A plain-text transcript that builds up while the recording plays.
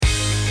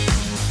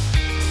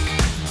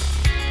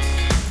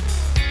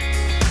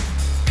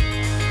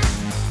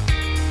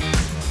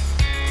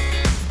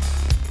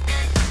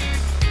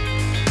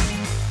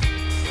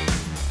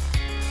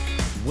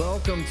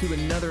to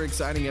another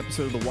exciting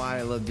episode of the Why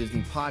I Love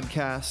Disney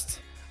podcast.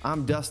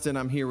 I'm Dustin.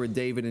 I'm here with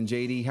David and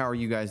JD. How are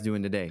you guys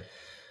doing today?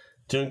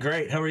 Doing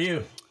great. How are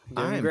you?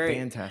 I am great.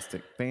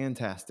 fantastic.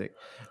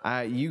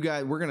 You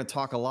guys, we're going to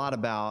talk a lot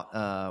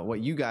about what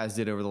you guys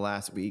did over the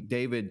last week.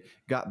 David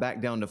got back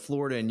down to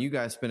Florida, and you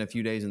guys spent a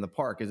few days in the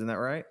park. Isn't that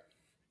right?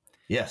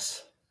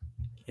 Yes.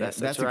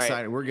 That's right.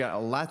 exciting.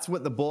 That's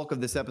what the bulk of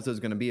this episode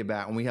is going to be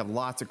about, and we have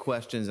lots of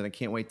questions, and I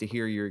can't wait to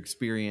hear your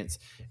experience.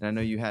 And I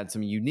know you had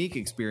some unique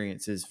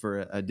experiences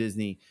for a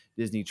Disney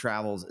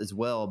travels as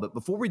well. But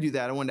before we do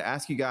that, I wanted to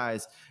ask you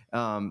guys.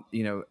 I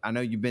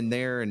know you've been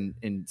there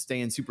and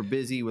staying super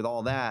busy with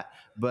all that.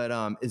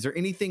 But is there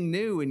anything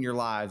new in your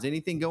lives?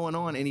 Anything going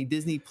on? Any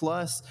Disney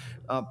Plus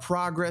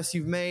progress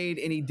you've made?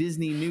 Any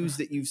Disney news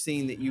that you've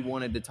seen that you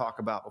wanted to talk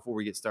about before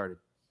we get started?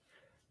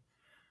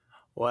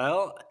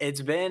 Well,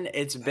 it's been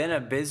a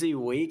busy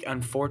week.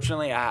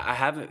 Unfortunately, I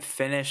haven't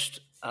finished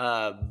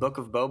Book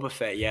of Boba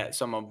Fett yet,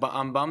 so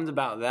I'm bummed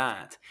about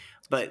that.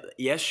 But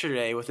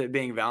yesterday, with it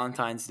being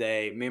Valentine's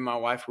Day, me and my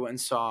wife went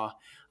and saw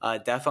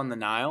Death on the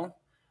Nile,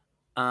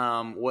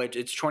 which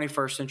it's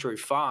 21st Century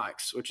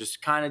Fox, which is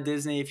kind of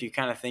Disney if you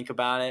kind of think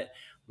about it.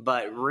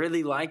 But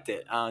really liked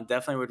it.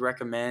 Definitely would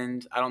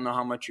recommend. I don't know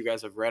how much you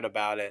guys have read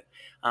about it,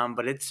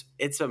 but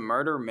it's a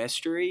murder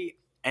mystery.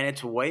 And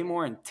it's way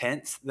more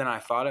intense than I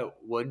thought it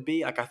would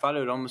be. Like, I thought it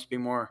would almost be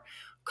more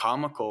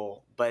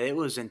comical, but it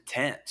was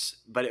intense.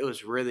 But it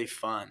was really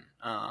fun,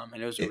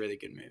 and it was a really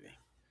good movie.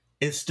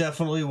 It's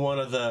definitely one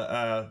of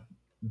the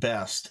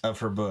best of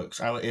her books.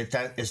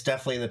 It's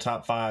definitely in the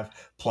top 5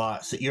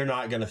 plots that you're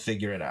not going to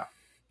figure it out.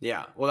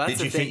 Yeah, well,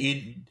 that's the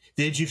thing.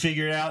 Did you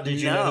figure it out?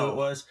 Did you know who it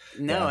was?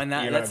 No, and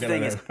that's the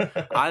thing is,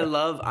 I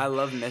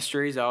love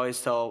mysteries. I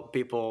always tell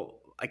people,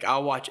 like,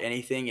 I'll watch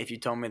anything if you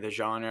tell me the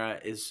genre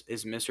is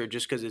mystery,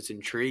 just because it's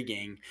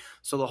intriguing.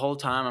 So the whole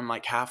time I'm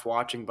like half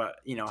watching, but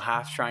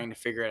half trying to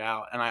figure it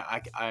out, and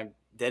I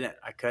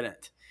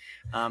couldn't.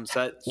 So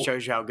that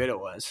shows you how good it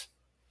was.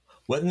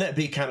 Wouldn't that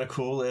be kind of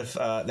cool if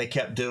they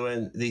kept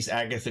doing these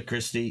Agatha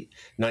Christie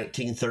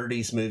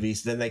 1930s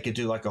movies? Then they could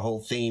do like a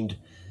whole themed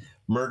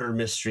murder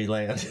mystery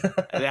land.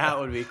 That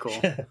would be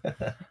cool.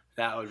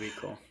 That would be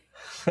cool.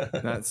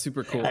 That's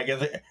super cool.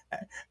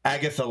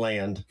 Agatha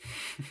Land.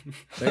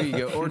 There you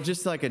go. Or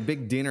just like a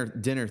big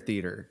dinner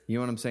theater. You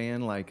know what I'm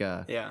saying? Like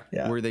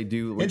where they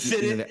do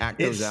act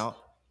those out.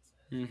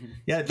 Mm-hmm.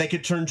 Yeah, they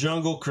could turn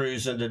Jungle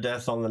Cruise into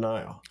Death on the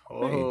Nile.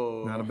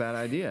 Oh, hey, not a bad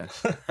idea.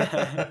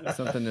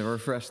 Something to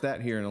refresh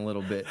that here in a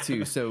little bit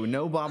too. So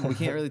no Bob. We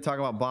can't really talk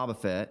about Boba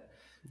Fett.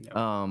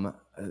 No.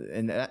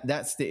 And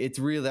it's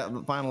really,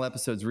 that final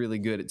episode's really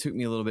good. It took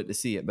me a little bit to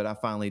see it, but I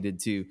finally did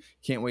too.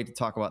 Can't wait to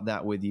talk about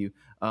that with you.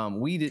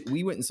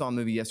 We went and saw a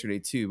movie yesterday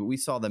too, but we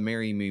saw the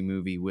Marry Me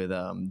movie with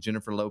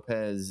Jennifer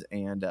Lopez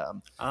and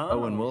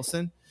Owen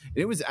Wilson.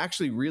 It was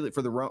actually really,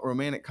 for the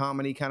romantic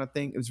comedy kind of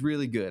thing, it was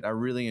really good. I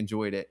really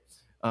enjoyed it.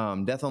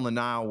 Death on the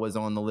Nile was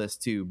on the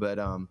list too, but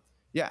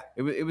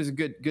it was a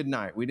good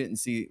night. We didn't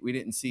see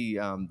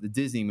the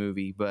Disney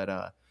movie,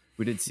 but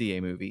we did see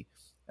a movie.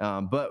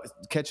 But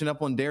catching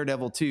up on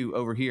Daredevil 2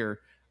 over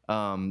here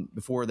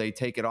before they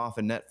take it off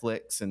of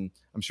Netflix, and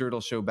I'm sure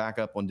it'll show back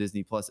up on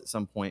Disney Plus at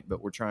some point, but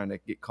we're trying to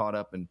get caught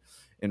up and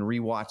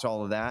rewatch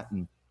all of that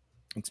and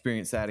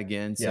experience that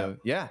again. So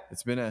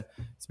it's been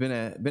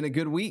a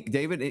good week.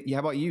 David, how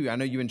about you? I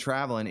know you've been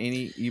traveling.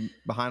 You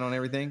behind on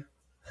everything?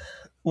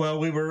 Well,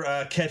 we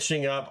were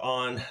catching up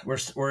on,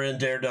 we're in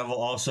Daredevil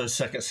also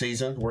second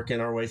season,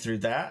 working our way through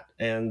that.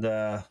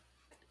 And,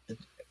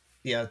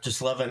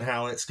 just loving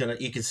how it's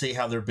you can see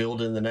how they're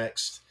building the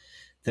next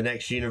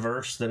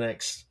universe, the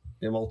next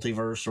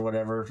multiverse or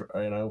whatever,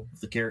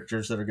 the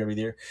characters that are going to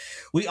be there.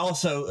 We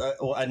also,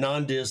 a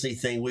non-Disney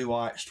thing we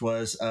watched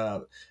was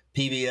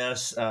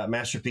PBS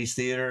Masterpiece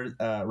Theater,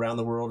 Around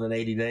the World in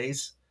 80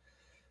 Days.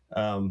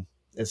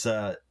 It's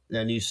a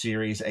new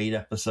series, 8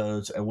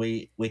 episodes, and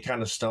we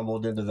kind of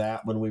stumbled into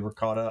that when we were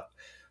caught up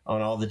on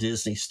all the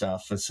Disney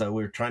stuff, and so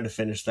we were trying to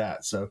finish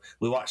that. So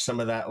we watched some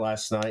of that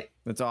last night.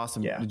 That's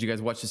awesome. Yeah. Did you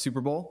guys watch the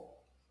Super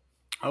Bowl?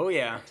 Oh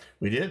yeah,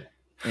 we did.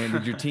 And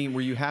did your team? Were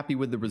you happy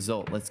with the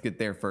result? Let's get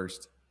there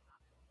first.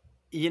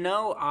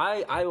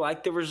 I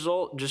like the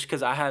result just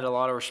because I had a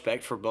lot of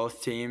respect for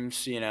both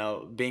teams.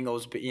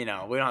 Bengals.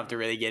 We don't have to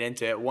really get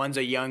into it. One's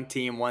a young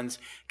team, one's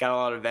got a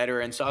lot of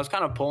veterans, so I was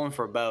kind of pulling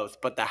for both.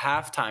 But the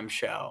halftime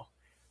show.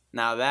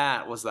 Now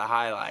that was the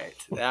highlight.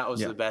 That was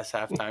the best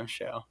halftime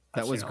show.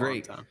 That was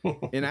great.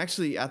 And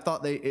actually, I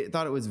thought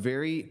it was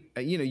very.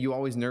 You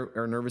always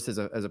are nervous as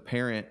a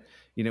parent.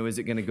 Is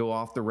it going to go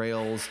off the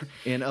rails?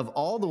 And of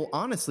all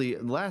the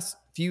last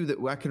few that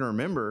I can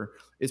remember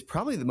is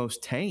probably the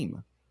most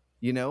tame.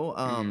 They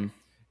didn't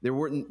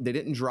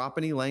drop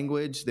any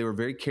language. They were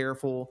very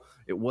careful.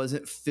 It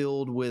wasn't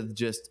filled with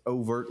just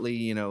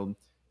overtly,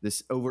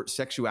 this overt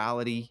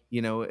sexuality,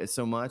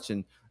 so much.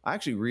 And I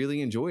actually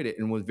really enjoyed it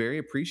and was very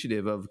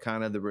appreciative of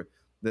kind of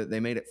that they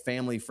made it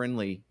family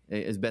friendly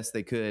as best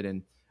they could.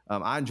 And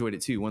I enjoyed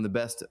it too. One of the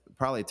best,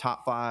 probably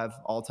top 5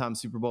 all time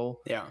Super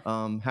Bowl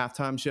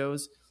halftime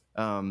shows.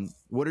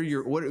 What are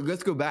your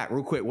let's go back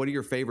real quick. What are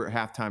your favorite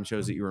halftime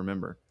shows that you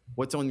remember?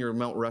 What's on your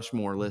Mount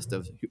Rushmore list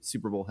of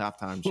Super Bowl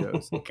halftime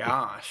shows?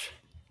 Gosh,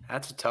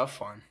 that's a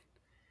tough one.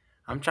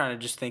 I'm trying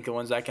to just think of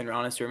ones I can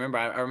honestly remember.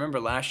 I remember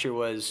last year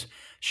was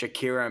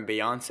Shakira and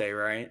Beyonce,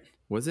 right?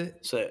 Was it?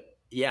 So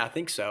yeah, I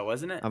think so,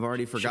 wasn't it? I've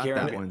already forgot Shakira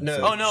that and- one. No.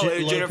 So- Oh no,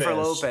 it was Jennifer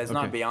Lopez. Lopez,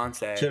 not Okay.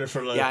 Beyonce.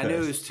 Jennifer Yeah, I knew it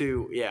Lopez. was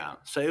two. Yeah,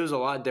 so it was a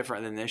lot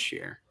different than this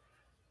year.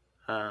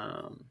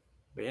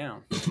 But yeah,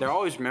 they're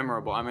always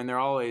memorable. I mean, they're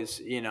always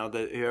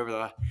whoever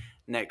the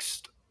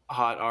next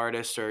hot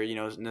artist or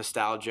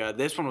nostalgia.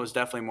 This one was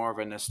definitely more of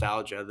a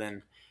nostalgia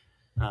than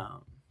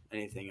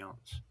anything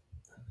else.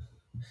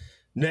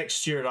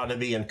 Next year it ought to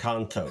be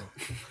Encanto.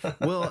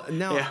 Well,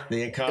 now Yeah.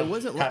 The Encanto it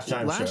wasn't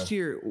halftime last show.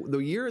 year. The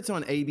year it's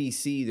on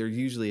ABC, there's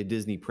usually a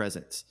Disney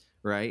presence,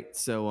 right?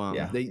 So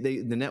Yeah.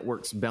 the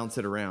networks bounce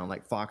it around.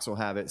 Like Fox will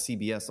have it,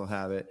 CBS will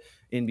have it,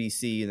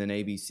 NBC, and then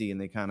ABC, and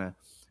they kind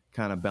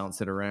of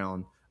bounce it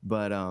around.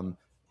 But I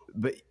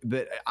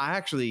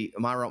actually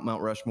my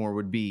Mount Rushmore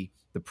would be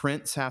the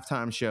Prince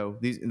halftime show.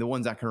 These the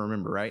ones I can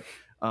remember, right?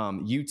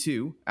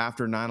 U2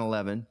 after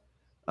 9/11.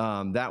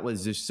 That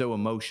was just so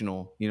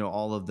emotional,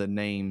 all of the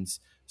names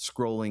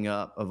scrolling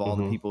up of all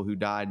the people who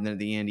died. And then at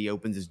the end, he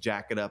opens his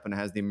jacket up and it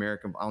has the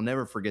American. I'll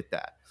never forget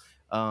that.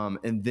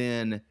 And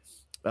then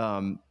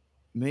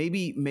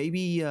maybe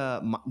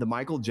the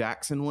Michael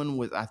Jackson one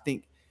was, I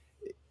think,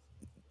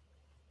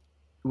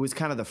 it was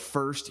kind of the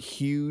first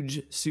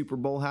huge Super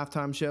Bowl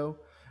halftime show.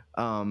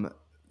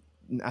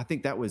 I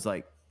think that was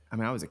I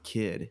was a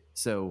kid,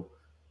 so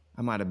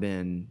that might have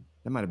been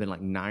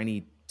like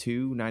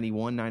 92,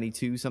 91,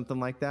 92, something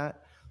like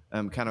that.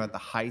 Kind of at the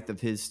height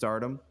of his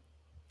stardom.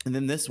 And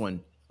then this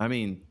one,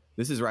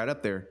 this is right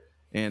up there.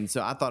 And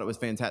so I thought it was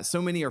fantastic.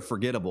 So many are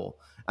forgettable.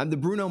 The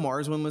Bruno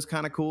Mars one was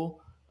kind of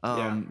cool.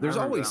 There's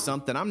always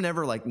something. I'm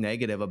never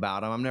negative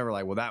about them. I'm never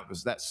well,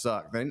 that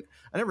sucked. I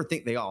never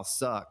think they all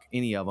suck,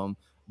 any of them.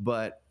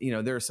 But,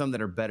 there are some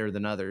that are better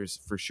than others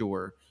for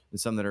sure. And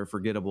some that are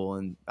forgettable.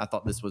 And I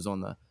thought this was on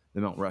the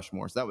Mount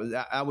Rushmore. So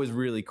that was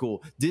really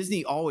cool.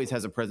 Disney always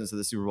has a presence at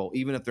the Super Bowl,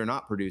 even if they're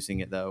not producing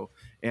it, though.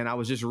 And I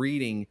was just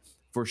reading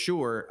for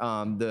sure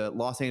the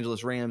Los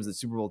Angeles Rams, the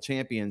Super Bowl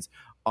champions,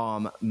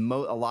 a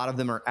lot of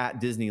them are at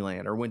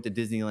Disneyland or went to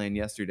Disneyland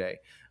yesterday.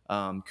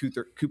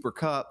 Cooper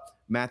Kupp,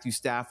 Matthew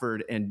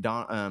Stafford, and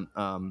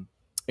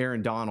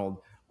Aaron Donald,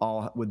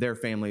 all with their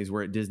families,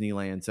 were at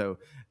Disneyland. So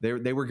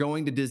they were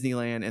going to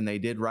Disneyland, and they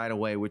did right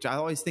away, which I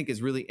always think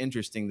is really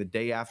interesting. The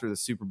day after the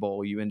Super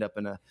Bowl, you end up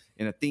in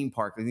a theme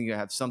park. I think you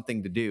have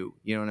something to do.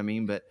 You know what I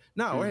mean? But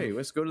no, hey,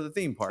 let's go to the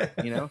theme park.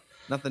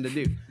 Nothing to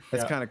do.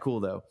 That's kind of cool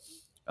though.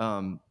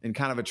 And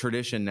kind of a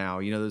tradition now.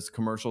 Those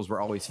commercials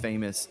were always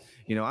famous.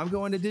 I'm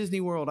going to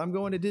Disney World. I'm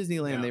going to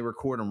Disneyland. Yeah. They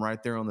record them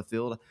right there on the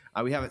field.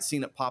 We haven't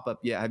seen it pop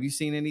up yet. Have you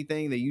seen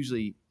anything? They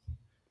usually.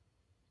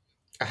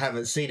 I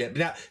haven't seen it.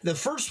 Now, the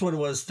first one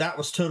was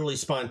totally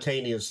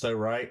spontaneous, though,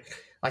 right?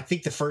 I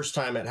think the first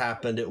time it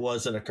happened, it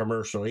wasn't a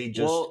commercial. He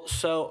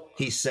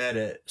said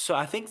it. So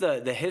I think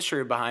the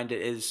history behind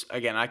it is,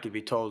 again, I could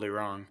be totally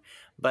wrong,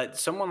 but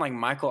someone like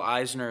Michael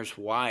Eisner's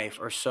wife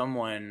or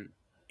someone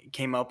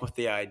came up with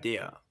the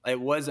idea. It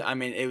was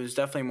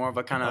definitely more of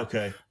a kind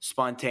of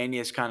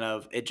spontaneous kind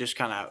of, it just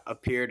kind of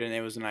appeared and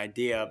it was an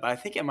idea. But I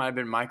think it might have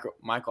been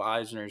Michael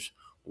Eisner's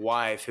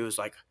wife who was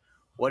like,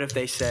 what if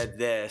they said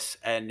this?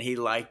 And he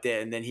liked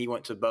it. And then he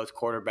went to both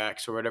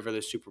quarterbacks or whatever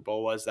the Super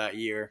Bowl was that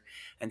year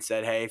and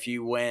said, hey, if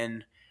you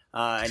win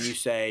and you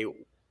say,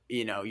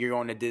 you're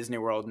going to Disney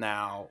World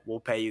now, we'll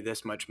pay you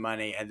this much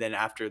money. And then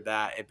after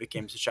that, it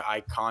became such an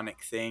iconic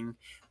thing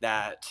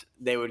that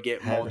they would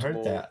get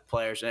multiple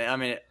players.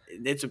 And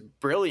it's a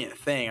brilliant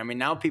thing.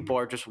 Now people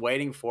are just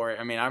waiting for it.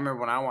 I remember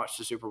when I watched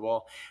the Super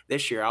Bowl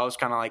this year, I was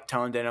kind of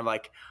toned in of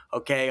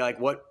okay,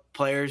 what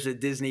players did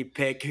Disney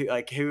pick?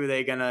 Who are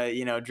they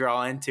gonna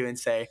draw into and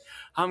say,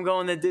 I'm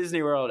going to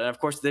Disney World? And of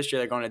course this year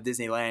they're going to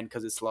Disneyland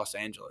because it's Los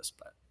Angeles,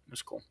 but it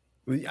was cool.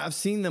 I've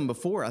seen them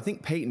before. I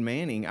think Peyton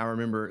Manning, I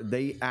remember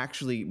they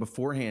actually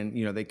beforehand,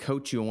 they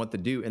coach you on what to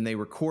do and they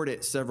record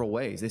it several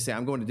ways. They say,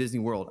 I'm going to Disney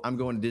World. I'm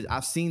going to Disney.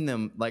 I've seen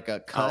them a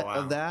cut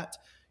of that.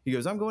 He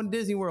goes, I'm going to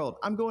Disney World.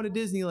 I'm going to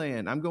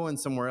Disneyland. I'm going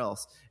somewhere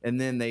else. And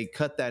then they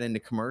cut that into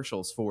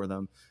commercials for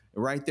them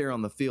right there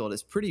on the field.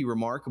 It's pretty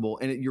remarkable.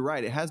 And you're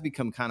right. It has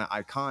become kind of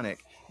iconic.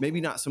 Maybe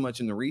not so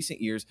much in the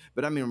recent years,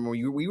 but when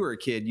we were a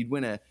kid, you'd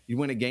win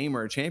a game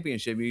or a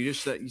championship. You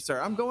start,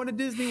 I'm going to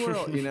Disney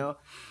World,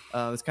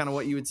 it's kind of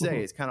what you would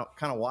say. It's kind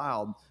of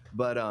wild,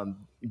 but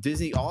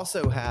Disney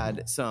also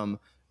had some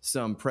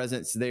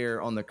presence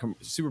there on the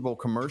Super Bowl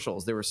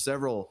commercials. There were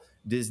several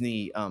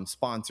Disney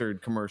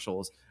sponsored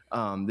commercials.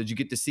 Did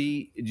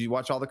you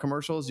watch all the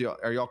commercials?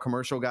 Are y'all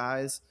commercial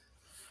guys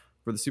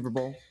for the Super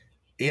Bowl?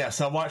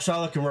 Yes, I watched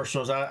all the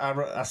commercials.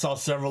 I saw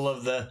several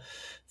of the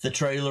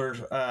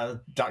trailer,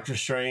 Doctor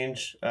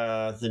Strange,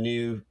 the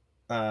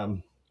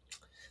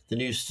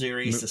new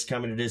series that's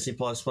coming to Disney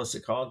Plus. What's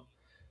it called?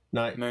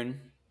 Moon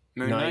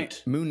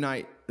Knight. Moon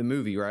Knight, the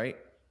movie, right?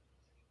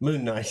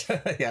 Moon Knight.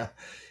 Yeah.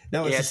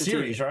 No, it's a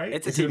series, right?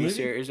 It's a TV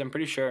series. I'm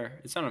pretty sure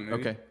it's not a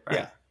movie. Okay. Right?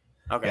 Yeah.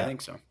 Okay, Yeah. I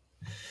think so.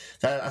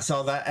 I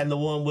saw that, and the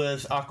one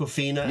with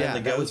Aquafina Yeah,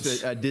 and the that goats.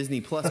 was a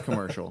Disney Plus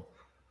commercial.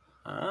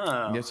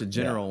 Oh, That's a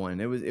general one.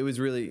 It was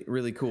really,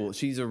 really cool.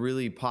 She's a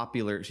really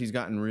popular. She's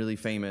gotten really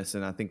famous,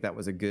 and I think that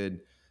was a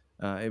good.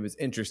 It was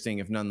interesting,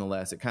 if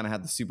nonetheless, it kind of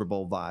had the Super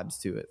Bowl vibes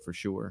to it for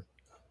sure.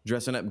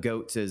 Dressing up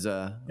goats as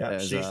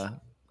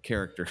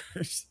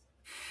characters.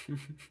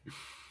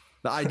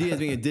 The idea is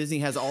being Disney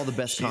has all the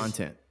best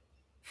content,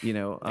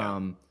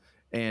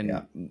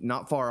 and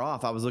not far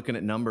off. I was looking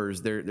at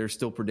numbers. They're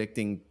still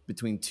predicting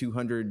between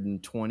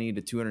 220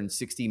 to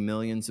 260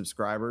 million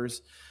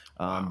subscribers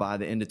by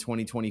the end of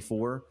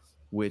 2024,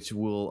 which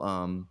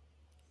will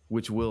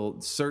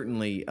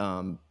certainly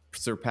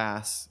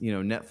surpass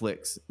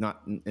Netflix,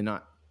 not in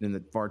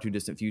the far too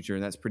distant future,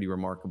 and that's pretty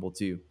remarkable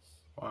too.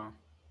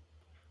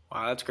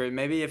 Wow, that's great.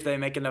 Maybe if they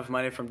make enough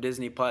money from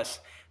Disney Plus,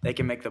 they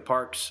can make the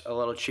parks a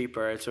little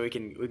cheaper, so we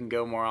can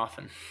go more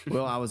often.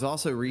 Well, I was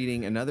also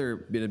reading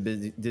another bit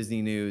of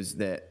Disney news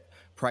that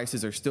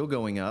prices are still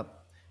going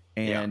up,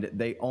 and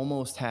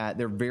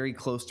they're very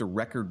close to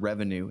record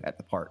revenue at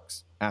the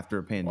parks after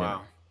a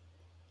pandemic.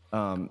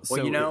 Wow.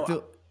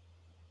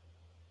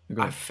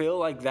 I feel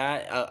like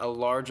that a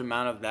large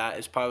amount of that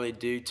is probably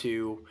due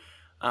to,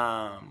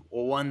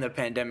 one, the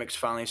pandemic's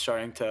finally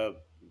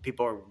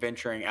people are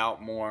venturing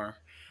out more.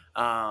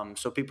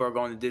 So people are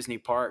going to Disney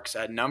parks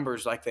at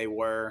numbers like they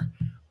were,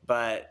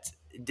 but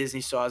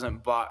Disney still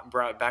hasn't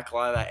brought back a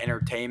lot of that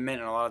entertainment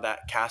and a lot of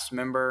that cast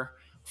member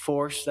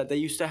force that they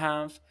used to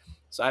have.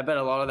 So I bet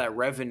a lot of that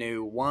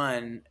revenue,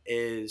 one,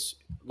 is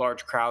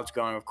large crowds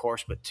going, of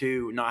course, but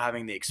two, not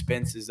having the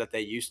expenses that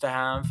they used to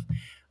have.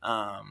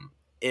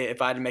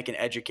 If I had to make an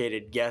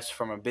educated guess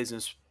from a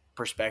business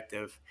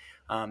perspective,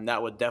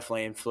 that would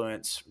definitely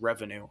influence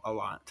revenue a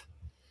lot.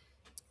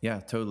 Yeah,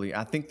 totally.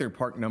 I think their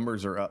park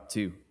numbers are up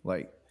too.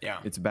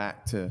 It's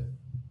back to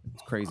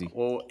it's crazy.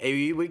 Well,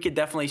 we could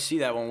definitely see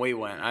that when we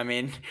went. I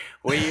mean,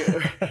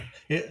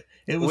 it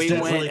was definitely went,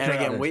 crowded.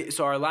 and again,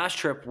 so our last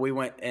trip we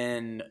went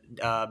in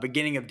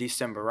beginning of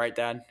December, right,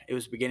 Dad? It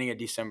was beginning of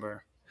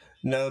December.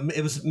 No,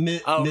 it was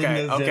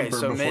mid-November. Okay,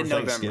 so before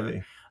mid-November.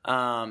 Thanksgiving.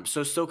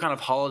 So still kind of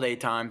holiday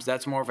times.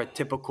 That's more of a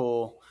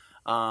typical,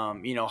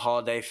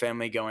 holiday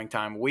family going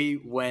time. We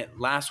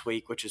went last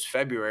week, which is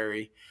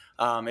February.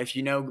 If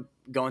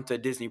going to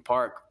Disney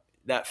Park,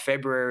 that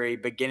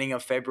beginning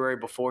of February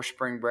before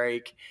spring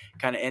break,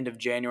 kind of end of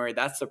January,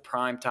 that's the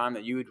prime time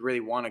that you would really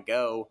want to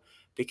go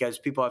because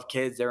people have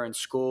kids, they're in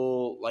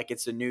school, like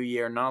it's a new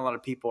year. Not a lot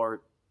of people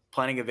are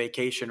planning a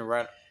vacation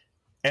right.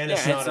 And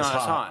it's not as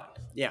hot.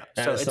 Yeah.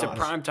 And so it's a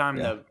prime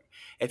time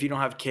if you don't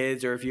have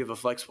kids or if you have a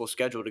flexible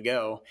schedule to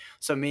go.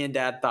 So me and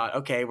Dad thought,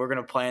 okay, we're going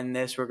to plan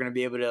this. We're going to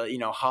be able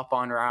to, hop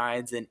on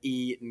rides and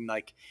eat and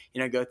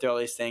go through all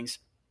these things.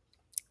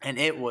 And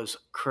it was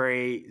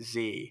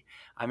crazy.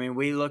 I mean,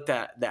 we looked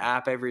at the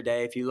app every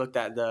day. If you looked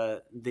at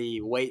the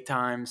wait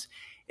times,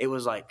 it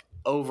was like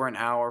over an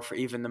hour for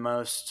even the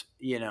most,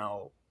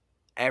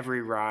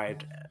 every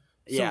ride.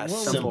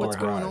 So what's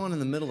going on in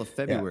the middle of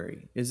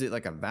February? Yeah. Is it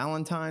like a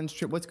Valentine's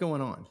trip? What's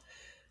going on?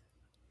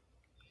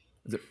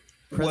 Is it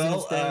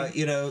President's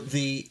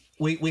Day?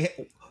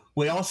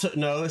 We also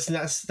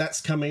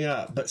that's coming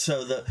up. But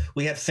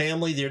we had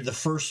family there the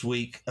first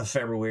week of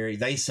February.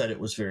 They said it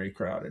was very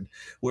crowded.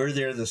 We're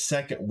there the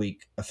second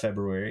week of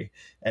February,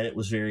 and it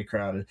was very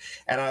crowded.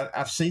 And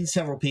I've seen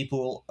several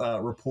people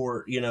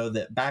report,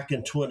 that back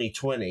in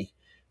 2020,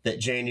 that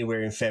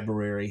January and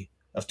February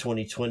of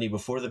 2020,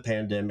 before the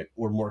pandemic,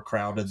 were more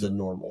crowded than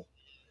normal.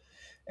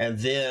 And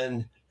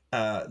then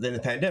the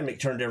pandemic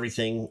turned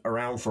everything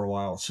around for a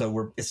while. So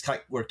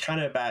we're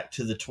kind of back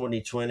to the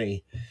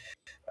 2020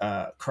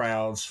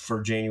 crowds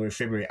for January,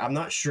 February. I'm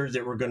not sure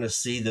that we're going to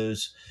see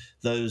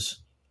those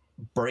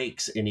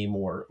breaks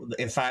anymore.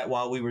 In fact,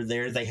 while we were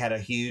there, they had a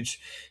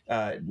huge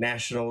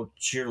national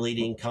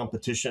cheerleading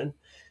competition.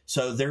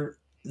 So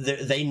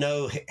they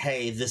know,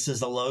 hey, this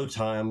is a low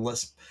time.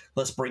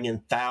 Let's bring in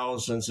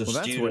thousands of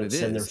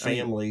students and their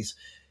families,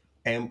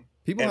 and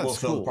people have we'll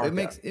school.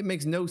 It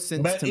makes no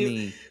sense to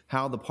me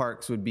how the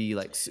parks would be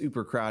like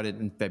super crowded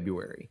in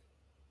February.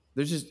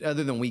 There's just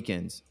other than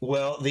weekends.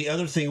 Well, the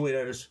other thing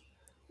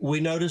we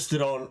noticed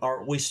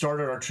that we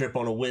started our trip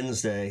on a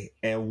Wednesday,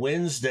 and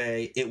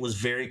Wednesday it was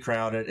very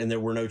crowded and there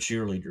were no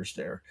cheerleaders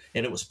there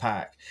and it was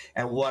packed.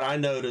 And what I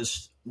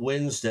noticed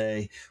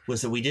Wednesday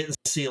was that we didn't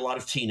see a lot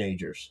of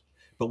teenagers,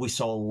 but we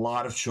saw a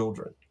lot of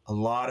children, a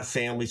lot of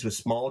families with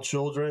small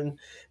children,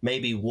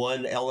 maybe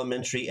one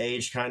elementary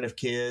age kind of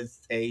kid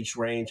age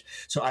range.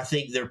 So I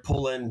think they're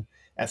pulling.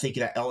 I think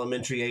at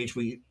elementary age,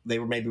 they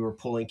were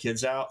pulling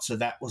kids out. So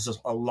that was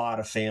a lot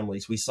of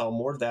families. We saw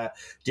more of that.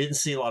 Didn't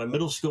see a lot of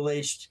middle school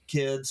aged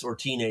kids or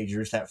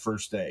teenagers that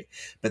first day.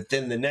 But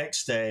then the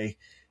next day,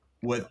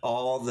 with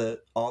all the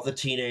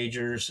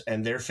teenagers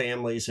and their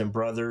families and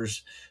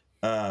brothers,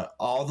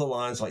 all the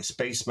lines like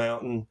Space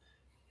Mountain,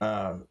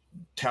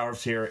 Tower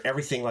of Terror,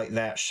 everything like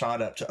that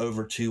shot up to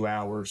over 2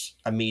 hours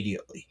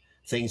immediately.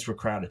 Things were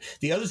crowded.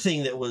 The other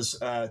thing that was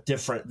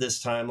different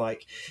this time,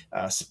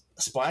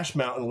 Splash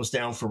Mountain was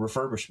down for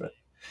refurbishment.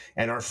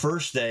 And our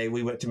first day,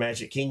 we went to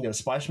Magic Kingdom.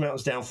 Splash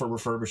Mountain's down for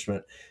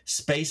refurbishment.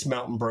 Space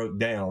Mountain broke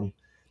down.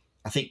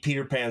 I think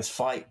Peter Pan's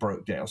Flight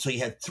broke down. So you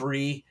had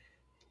 3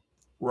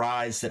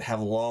 rides that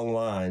have long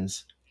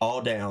lines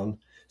all down.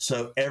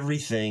 So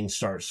everything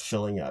starts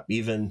filling up.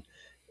 Even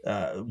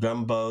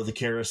Dumbo, the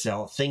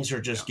carousel, things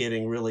are just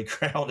getting really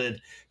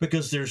crowded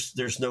because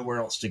there's nowhere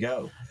else to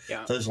go.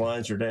 Yeah. Those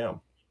lines are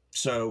down.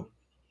 So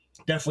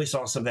definitely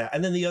saw some of that.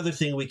 And then the other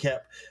thing we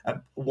kept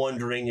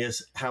wondering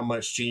is how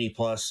much Genie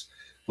Plus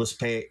was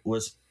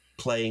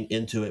playing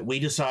into it. We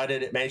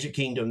decided at Magic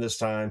Kingdom this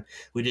time,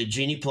 we did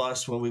Genie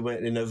Plus when we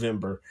went in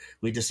November.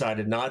 We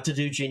decided not to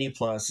do Genie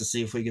Plus to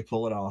see if we could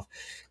pull it off.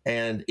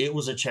 And it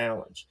was a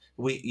challenge.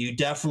 You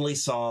definitely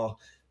saw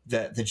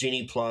that the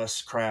Genie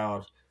Plus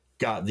crowd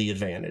got the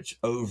advantage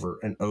over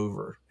and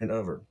over and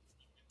over.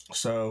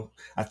 So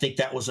I think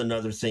that was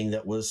another thing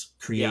that was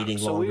creating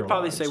so longer we would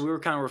probably lines. say we were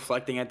kind of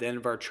reflecting at the end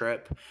of our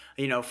trip,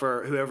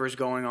 for whoever's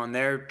going on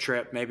their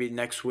trip, maybe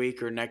next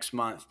week or next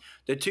month.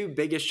 The 2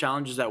 biggest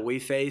challenges that we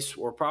face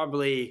were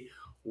probably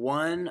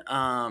one,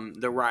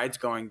 the rides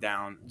going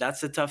down.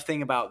 That's the tough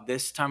thing about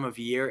this time of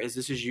year is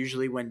this is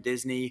usually when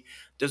Disney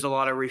does a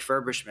lot of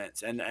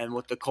refurbishments, and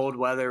with the cold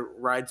weather,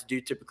 rides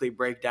do typically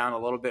break down a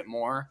little bit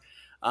more.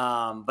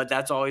 But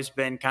that's always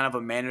been kind of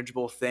a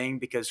manageable thing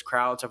because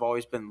crowds have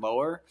always been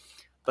lower.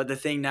 But the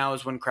thing now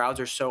is when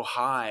crowds are so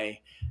high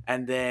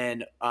and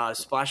then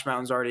Splash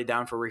Mountain's already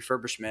down for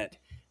refurbishment,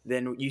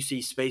 then you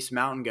see Space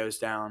Mountain goes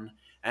down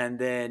and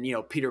then,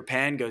 Peter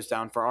Pan goes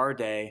down for our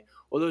day.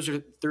 Well, those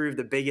are 3 of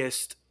the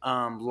biggest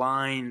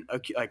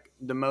like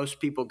the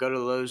most people go to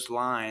those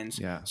lines.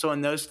 Yeah. So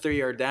when those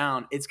 3 are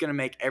down, it's going to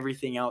make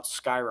everything else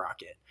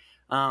skyrocket.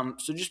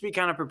 So just be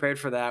kind of prepared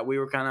for that. We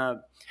were kind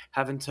of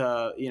having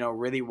to,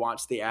 really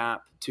watch the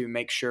app to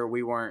make sure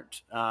we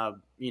weren't,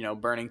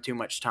 burning too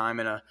much time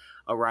in a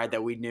ride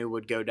that we knew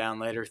would go down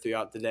later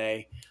throughout the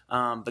day.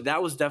 But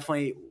that was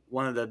definitely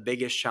one of the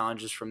biggest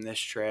challenges from this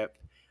trip.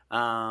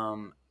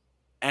 And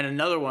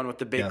another one with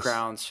the big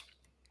crowds.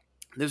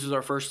 This was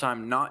our first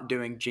time not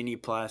doing Genie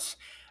Plus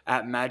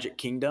at Magic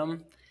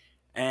Kingdom.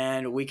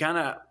 And we kind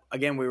of,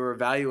 again, we were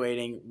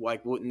evaluating,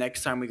 like,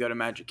 next time we go to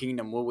Magic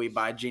Kingdom, will we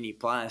buy Genie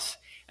Plus?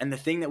 And the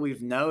thing that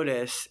we've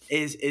noticed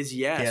is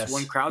yes,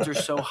 when crowds are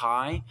so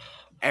high,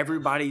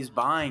 everybody's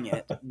buying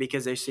it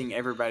because they're seeing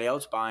everybody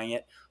else buying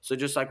it. So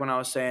just like when I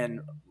was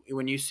saying,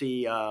 when you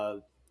see,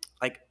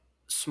 like,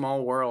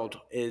 Small World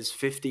is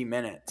 50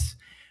 minutes,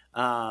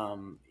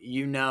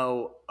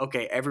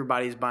 okay,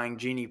 everybody's buying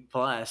Genie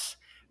Plus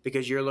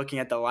because you're looking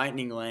at the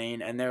Lightning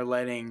Lane and they're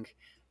letting,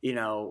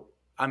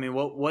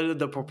 what did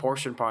the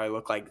proportion probably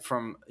look like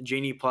from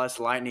Genie Plus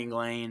Lightning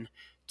Lane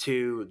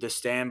to the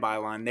standby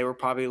line? They were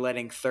probably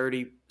letting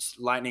 30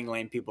 Lightning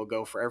Lane people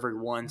go for every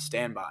 1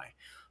 standby.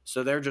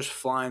 So they're just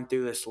flying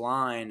through this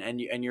line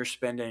and you're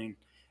spending,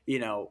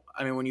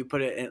 when you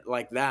put it in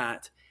like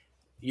that,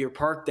 your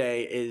park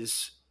day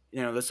is,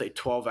 let's say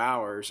 12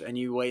 hours and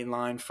you wait in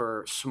line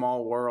for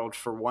Small World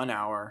for 1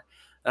 hour.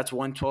 That's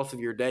 1/12 of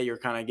your day you're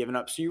kind of giving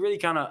up. So you really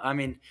kind of,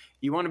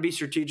 you want to be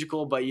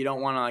strategical, but you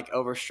don't want to like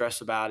over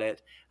stress about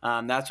it.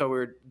 That's why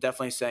we're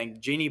definitely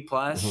saying Genie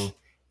Plus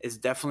is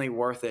definitely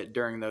worth it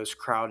during those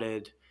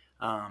crowded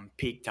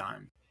peak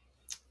time.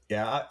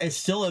 Yeah, it's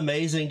still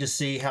amazing to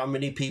see how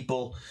many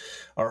people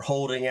are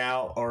holding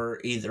out or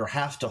either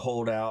have to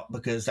hold out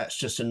because that's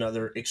just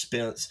another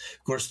expense.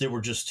 Of course, there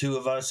were just 2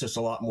 of us. It's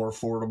a lot more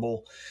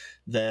affordable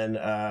than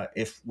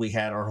if we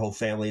had our whole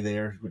family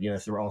there,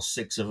 if there were all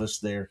 6 of us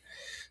there.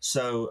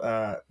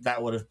 So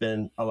that would have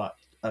been a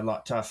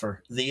lot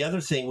tougher. The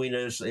other thing we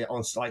noticed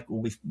on like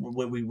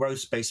when we rode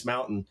Space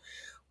Mountain,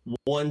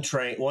 one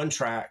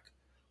track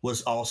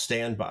was all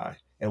standby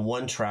and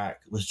one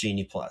track was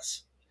Genie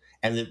Plus.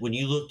 And that when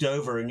you looked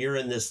over and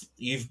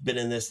you've been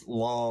in this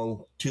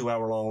long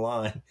 2-hour-long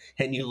line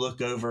and you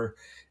look over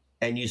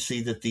and you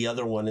see that the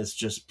other one is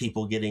just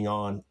people getting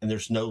on and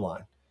there's no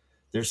line.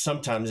 There's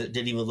sometimes it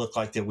didn't even look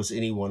like there was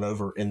anyone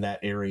over in that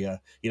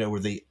area, where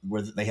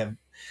they have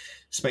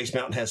Space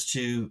Mountain has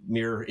 2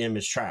 mirror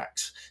image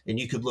tracks and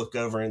you could look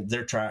over and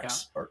their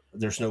tracks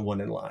there's no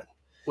one in line.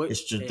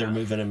 It's just they're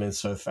moving them in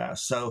so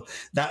fast. So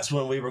that's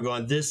when we were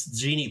going, this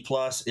Genie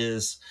Plus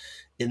is,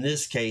 in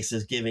this case,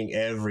 is giving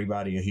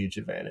everybody a huge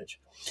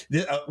advantage.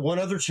 One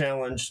other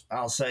challenge,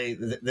 I'll say,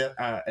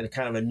 that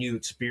kind of a new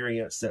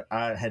experience that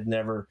I had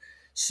never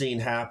seen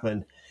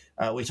happen.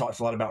 We talked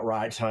a lot about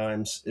ride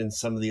times in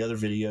some of the other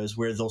videos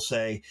where they'll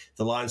say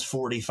the line's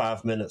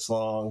 45 minutes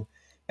long,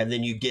 and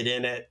then you get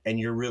in it and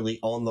you're really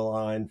on the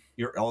line,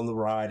 you're on the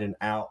ride and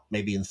out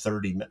maybe in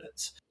 30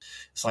 minutes.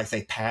 It's like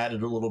they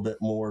padded a little bit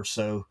more.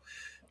 So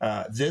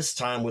this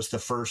time was the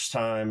first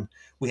time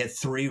we had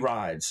 3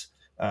 rides.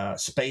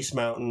 Space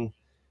Mountain,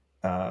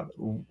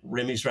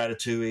 Remy's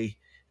Ratatouille,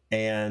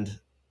 and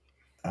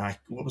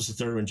what was the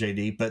third one,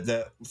 JD? But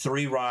the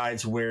 3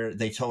 rides where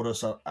they told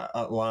us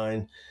a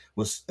line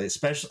was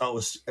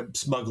was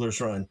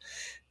Smuggler's Run.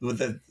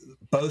 With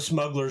both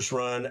Smuggler's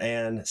Run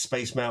and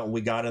Space Mountain,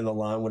 we got in the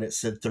line when it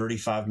said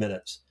 35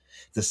 minutes.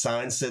 The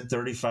sign said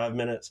 35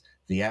 minutes.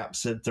 The app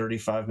said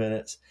 35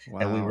 minutes,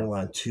 and we were in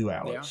line 2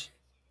 hours.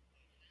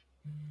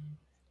 Yeah.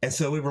 And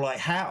so we were like,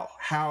 how,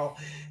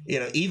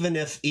 even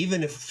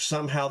if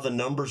somehow the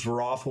numbers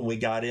were off when we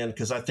got in,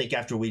 because I think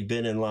after we'd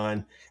been in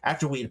line,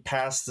 after we'd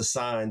passed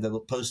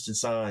the posted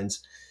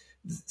signs,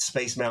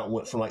 Space Mountain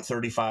went from like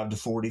 35 to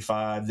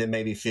 45, then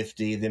maybe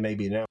 50, then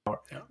maybe an hour.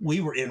 Yeah. We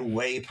were in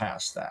way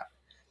past that.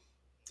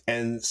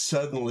 And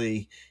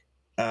suddenly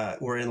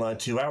we're in line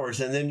 2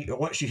 hours. And then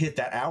once you hit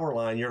that hour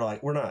line, you're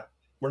like, we're not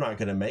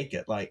going to make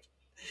it.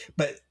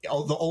 But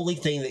the only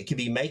thing that could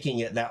be making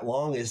it that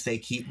long is they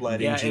keep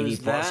letting Genie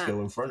Plus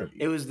go in front of you.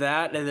 It was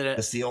that. And then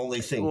that's the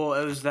only thing. Well,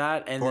 it was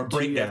that. And then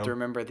too, you have to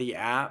remember the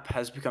app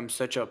has become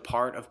such a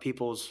part of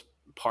people's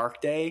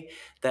park day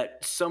that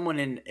someone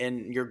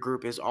in your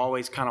group is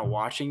always kind of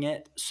watching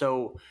it.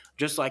 So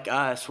just like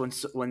us, when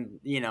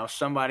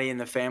somebody in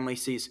the family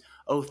sees,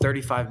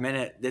 35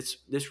 minutes,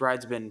 this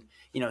ride's been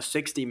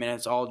 60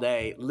 minutes all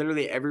day.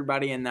 Literally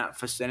everybody in that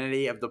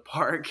vicinity of the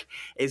park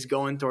is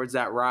going towards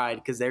that ride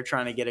because they're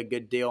trying to get a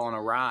good deal on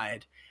a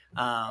ride.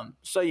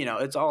 So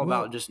it's all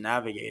about just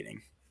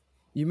navigating.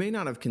 You may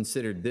not have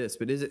considered this,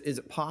 but is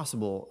it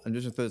possible, and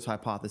just to throw this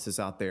hypothesis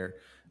out there,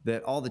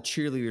 that all the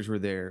cheerleaders were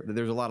there, that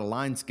there's a lot of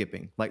line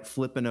skipping, like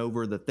flipping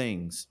over the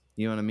things.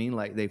 You know what I mean?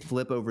 Like they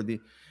flip over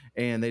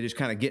and they just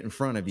kind of get in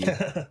front of you.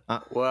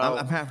 Well,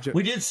 I'm half joking.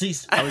 We did see.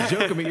 I was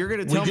joking, but you're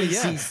going to tell me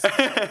yes.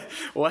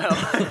 Well,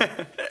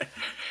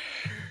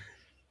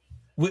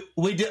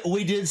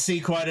 we did see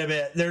quite a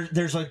bit.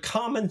 There's a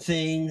common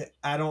thing.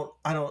 I don't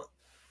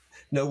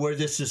know where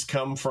this has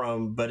come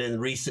from, but in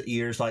recent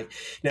years, like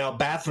now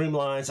bathroom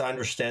lines, I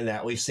understand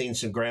that. We've seen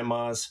some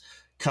grandmas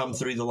come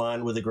through the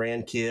line with a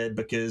grandkid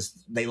because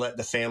they let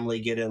the family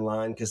get in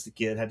line because the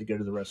kid had to go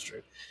to the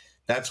restroom.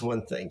 That's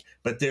one thing.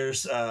 But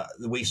there's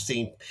we've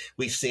seen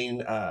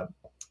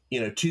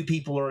 2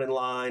 people are in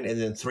line and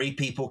then 3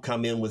 people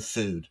come in with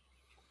food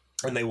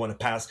and they want to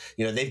pass.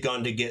 They've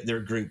gone to get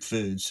their group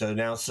food. So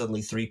now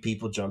suddenly 3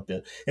 people jump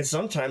in. And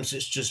sometimes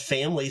it's just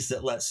families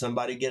that let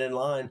somebody get in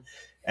line.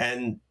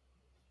 And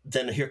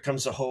then here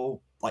comes a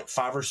whole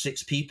 5 or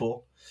 6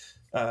 people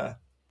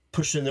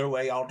pushing their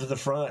way all to the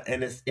front.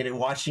 And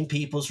watching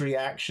people's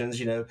reactions,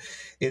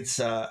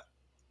 it's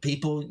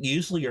people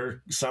usually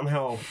are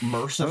somehow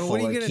merciful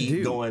and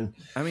keep going.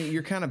 I mean,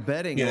 you're kind of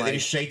betting. They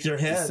just shake their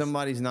heads.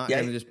 Somebody's not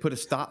going to just put a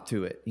stop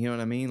to it. You know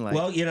what I mean?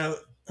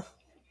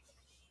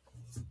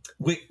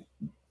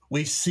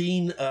 We've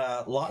seen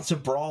lots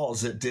of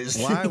brawls at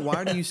Disney.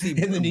 Why do you see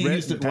in the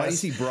news the why do you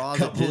see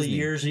brawls at Disney? Of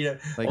years?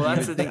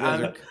 That's the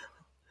thing.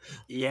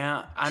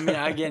 Yeah, I mean,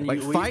 again,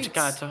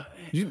 fights.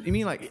 You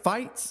mean like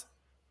fights?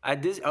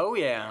 Oh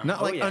yeah,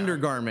 not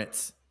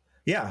undergarments.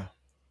 Yeah,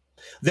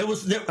 there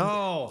was.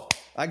 Oh.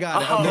 I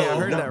got it. Okay, I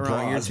heard that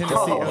wrong. You're Tennessee.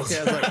 Okay, I was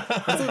like,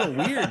 that's a little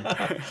weird.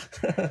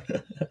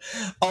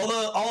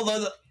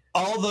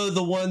 Although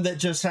the one that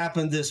just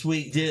happened this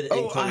week did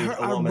include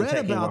a woman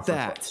taking off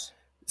her clothes.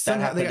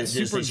 Somehow they got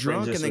super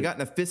drunk and they got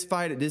in a fist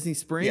fight at Disney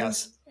Springs.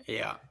 Yes.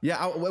 Yeah.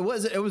 Yeah.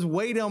 It was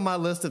way down my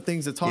list of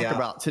things to talk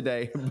about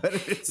today, but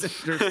it's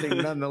interesting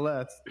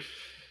nonetheless.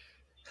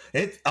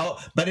 It's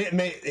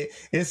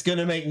going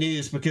to make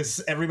news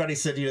because everybody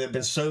said there have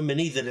been so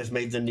many that have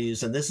made the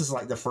news, and this is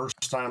like the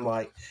first time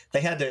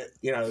they had to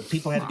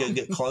people had to go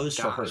get clothes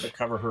for her to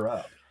cover her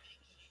up.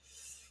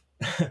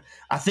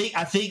 I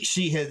think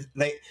she had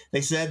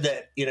they said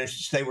that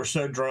they were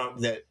so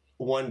drunk that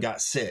one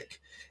got sick,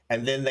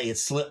 and then they had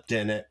slipped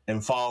in it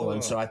and fallen.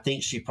 Oh. So I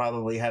think she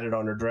probably had it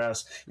on her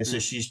dress, and so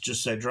she's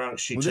just so drunk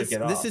she took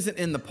it off. This isn't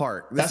in the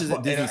park. This is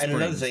at Disney Springs.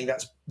 And another thing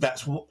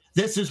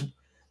this is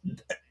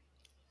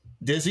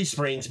Disney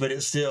Springs, but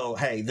it's still,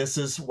 hey, this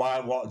is why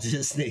Walt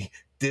Disney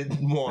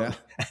didn't want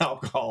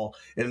alcohol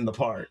in the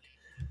park.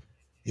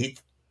 He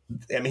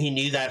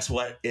knew that's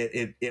what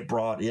it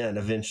brought in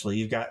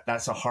eventually.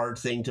 That's a hard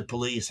thing to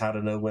police, how to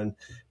know when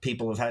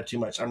people have had too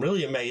much. I'm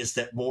really amazed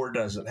that more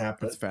doesn't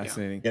happen. That's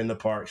fascinating. In the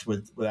parks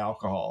with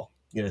alcohol.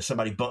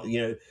 Somebody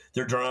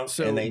they're drunk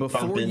and they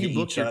bump into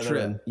each other.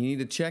 Trip, you need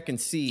to check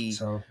and see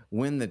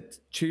when the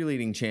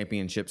cheerleading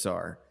championships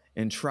are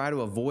and try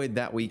to avoid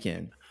that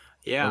weekend.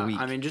 Yeah,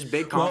 I mean, just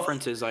big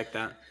conferences like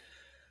that.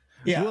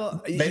 Yeah,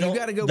 well, you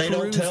got to go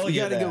peruse. You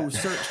got to go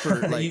search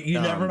for you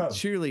never know.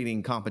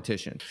 Cheerleading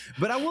competition.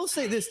 But I will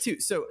say this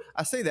too. So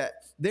I say that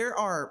there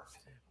are,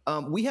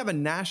 we have a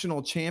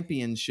national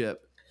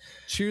championship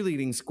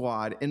cheerleading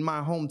squad in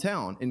my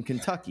hometown in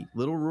Kentucky,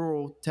 little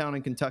rural town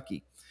in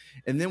Kentucky.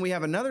 And then we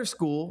have another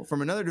school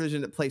from another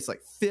division that placed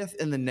 5th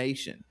in the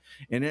nation.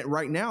 And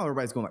right now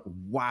everybody's going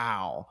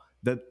wow.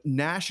 The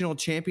national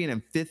champion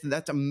and 5th,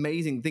 that's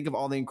amazing. Think of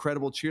all the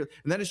incredible cheer.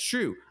 And that is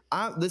true.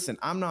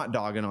 I'm not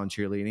dogging on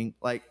cheerleading.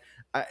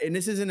 And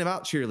this isn't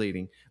about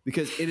cheerleading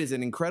because it is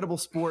an incredible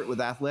sport with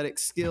athletic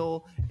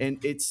skill.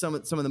 And it's some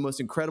of the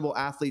most incredible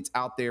athletes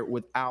out there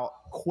without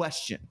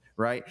question,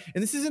 right?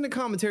 And this isn't a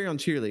commentary on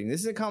cheerleading. This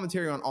is a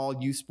commentary on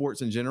all youth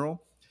sports in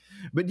general.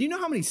 But do you know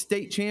how many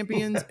state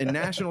champions and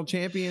national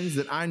champions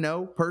that I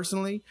know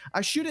personally?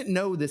 I shouldn't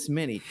know this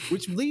many,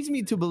 which leads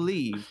me to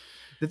believe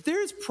that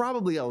there's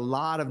probably a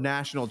lot of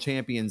national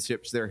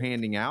championships they're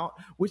handing out.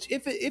 Which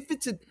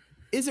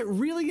is it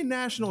really a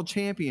national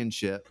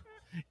championship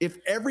if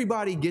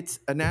everybody gets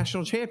a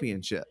national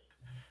championship?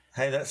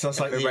 Hey, that sounds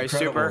like The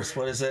Incredibles.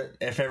 What is it?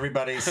 If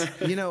everybody's,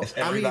 if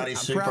everybody's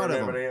I'm super, proud of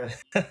everybody,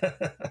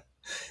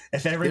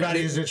 if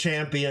everybody is a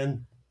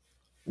champion,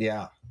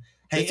 yeah.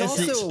 Hey, it's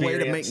also a way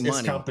to make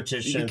money,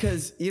 competition,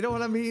 because you know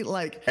what I mean.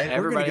 Like,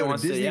 everybody we're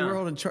wants going to Disney to,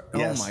 World and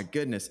oh my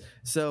goodness.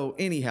 So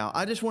anyhow,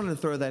 I just wanted to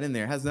throw that in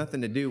there. It has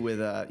nothing to do with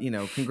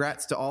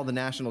congrats to all the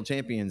national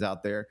champions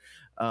out there.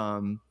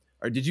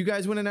 Or did you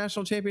guys win a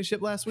national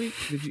championship last week?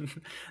 Did you?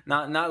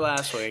 Not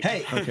last week.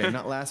 Hey, okay,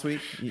 not last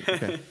week.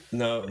 Okay.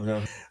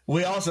 No.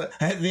 We also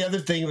had the other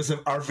thing was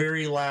our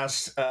very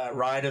last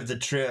ride of the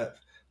trip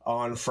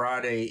on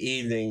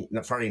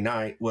Friday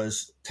night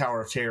was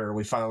Tower of Terror.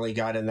 We finally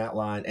got in that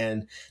line,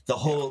 and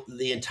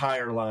the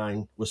entire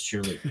line was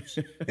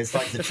cheerleaders. It's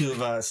like the two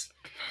of us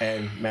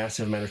and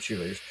massive amount of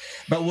cheerleaders.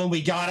 But when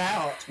we got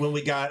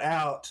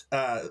out,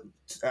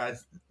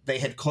 they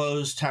had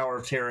closed Tower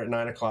of Terror at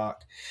 9:00,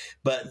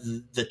 but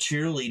the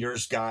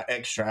cheerleaders got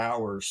extra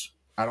hours.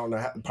 I don't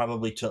know,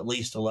 probably to at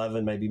least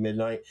 11, maybe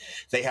midnight.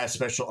 They had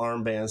special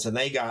armbands and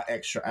they got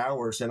extra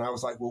hours. And I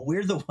was like, well,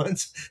 we're the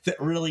ones that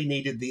really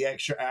needed the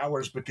extra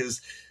hours,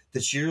 because the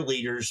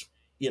cheerleaders,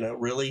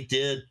 really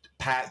did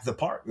pack the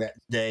park that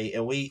day.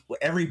 And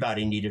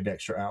everybody needed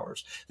extra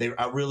hours.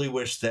 I really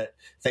wish that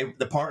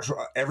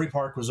every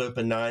park was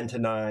open 9 to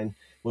 9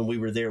 when we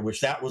were there,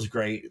 which that was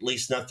great. At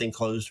least nothing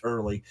closed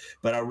early.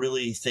 But I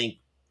really think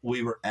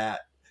we were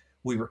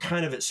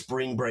kind of at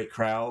spring break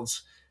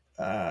crowds.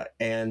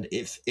 And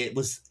if it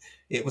was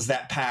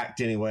that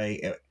packed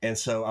anyway. And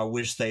so I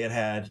wish they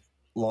had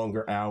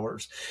longer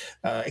hours.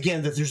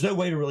 Again, that there's no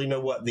way to really know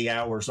what the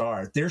hours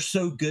are. They're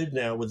so good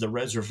now with the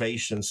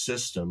reservation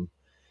system.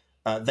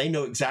 They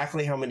know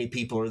exactly how many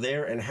people are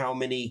there and how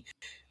many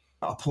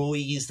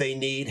employees they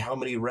need, how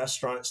many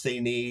restaurants they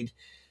need.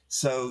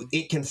 So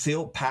it can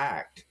feel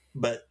packed,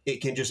 but it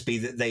can just be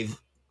that they've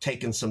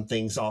taken some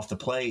things off the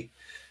plate,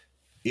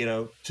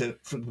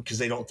 because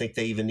they don't think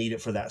they even need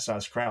it for that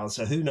size crowd.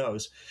 So who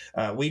knows?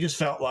 We just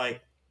felt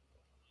like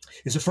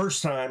it's the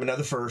first time,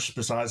 another first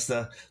besides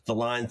the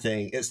line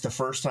thing. It's the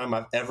first time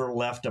I've ever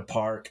left a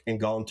park and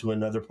gone to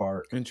another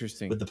park.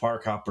 Interesting. With the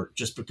park hopper,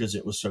 just because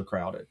it was so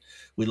crowded.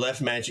 We left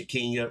Magic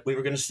Kingdom. We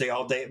were going to stay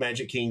all day at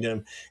Magic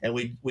Kingdom, and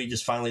we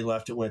just finally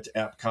left and went to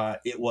Epcot.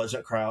 It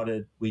wasn't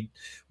crowded. We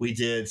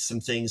did some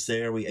things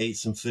there. We ate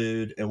some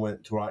food and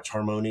went to watch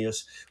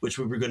Harmonious, which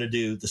we were going to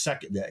do the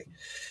second day.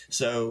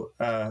 So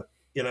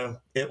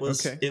it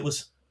was okay.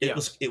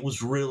 It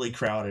was really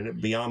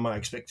crowded beyond my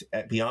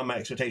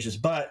expectations.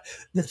 But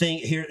the thing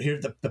here,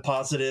 the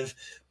positive,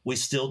 we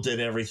still did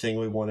everything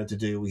we wanted to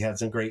do. We had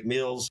some great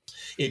meals.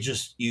 It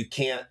just, you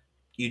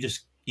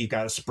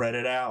got to spread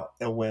it out.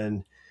 And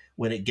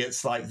when it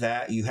gets like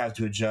that, you have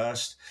to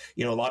adjust.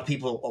 A lot of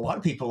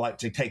people like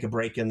to take a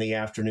break in the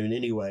afternoon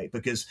anyway,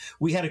 because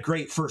we had a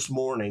great first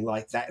morning,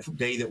 like that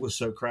day that was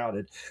so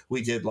crowded.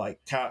 We did like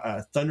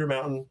Thunder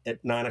Mountain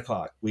at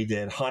 9:00. We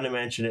did Haunted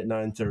Mansion at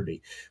 9:30.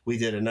 We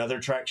did another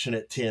attraction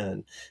at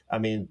 10. I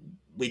mean,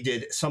 we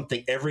did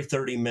something every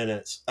 30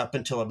 minutes up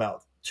until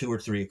about 2 or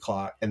 3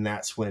 o'clock. And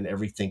that's when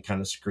everything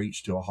kind of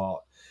screeched to a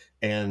halt.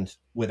 And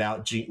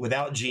without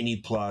Genie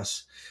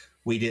Plus,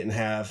 we didn't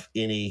have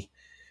any.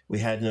 We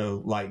had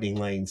no lightning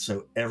lane,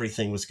 so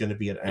everything was going to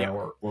be an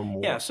hour or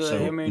more. Yeah, so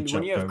I mean,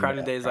 when you have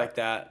crowded days like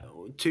that,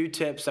 2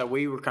 tips that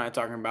we were kind of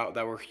talking about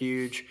that were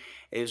huge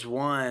is,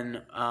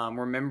 one,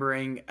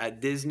 remembering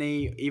at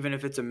Disney, even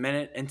if it's a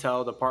minute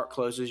until the park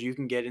closes, you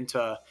can get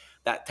into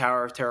that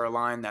Tower of Terror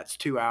line. That's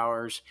 2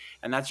 hours,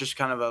 and that's just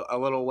kind of a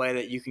little way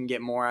that you can get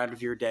more out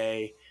of your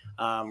day,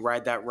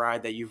 ride that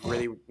ride that you've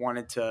really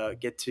wanted to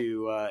get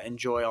to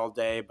enjoy all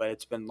day, but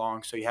it's been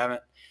long, so you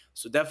haven't.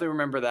 So definitely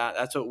remember that.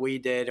 That's what we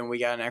did, and we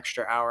got an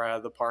extra hour out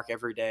of the park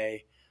every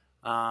day.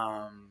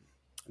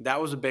 That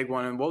was a big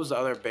one. And what was the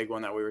other big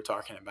one that we were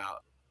talking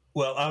about?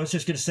 Well, I was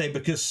just going to say,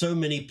 because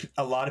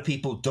a lot of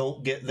people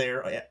don't get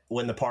there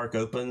when the park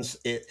opens,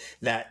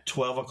 that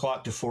 12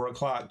 o'clock to 4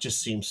 o'clock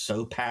just seems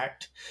so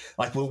packed.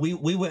 Like when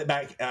we went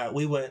back,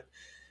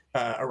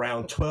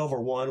 around 12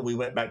 or 1, we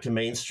went back to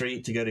Main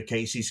Street to go to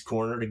Casey's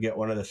Corner to get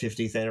one of the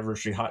 50th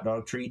anniversary hot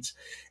dog treats,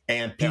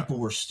 and people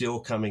were still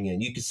coming in.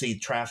 You could see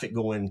traffic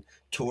going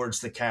towards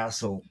the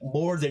castle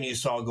more than you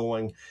saw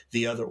going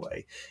the other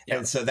way.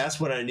 And so that's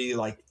when I knew,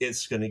 like,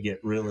 it's going to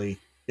get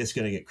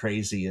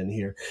crazy in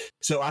here.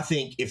 So I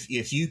think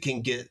if you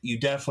can you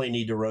definitely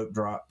need to rope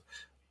drop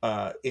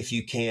if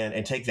you can,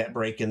 and take that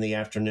break in the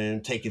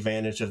afternoon, take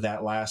advantage of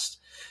that last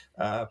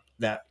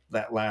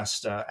that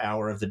last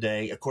hour of the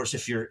day. Of course,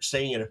 if you're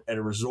staying at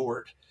a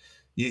resort,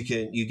 you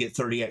get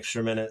 30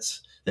 extra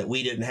minutes that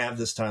we didn't have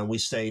this time. We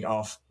stayed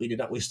off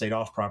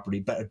property,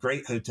 but a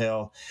great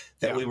hotel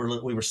that we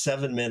were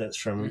 7 minutes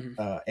from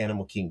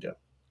Animal Kingdom.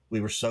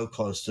 We were so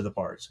close to the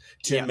parks.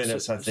 10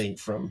 minutes, I think,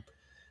 from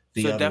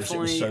the others.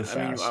 Definitely, it was so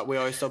fast. I mean, we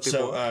always tell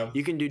people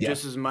you can do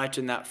just as much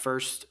in that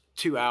first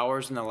 2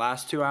 hours in the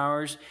last 2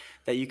 hours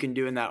that you can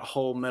do in that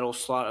whole middle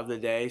slot of the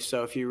day.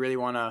 So if you really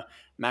want to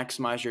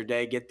maximize your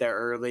day, get there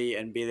early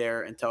and be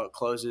there until it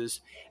closes.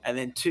 And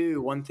then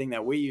two, one thing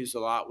that we used a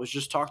lot was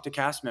just talk to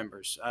cast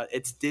members.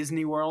 It's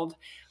Disney World.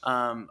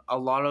 A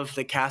lot of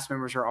the cast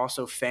members are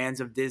also fans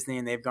of Disney,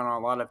 and they've gone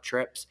on a lot of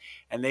trips,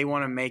 and they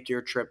want to make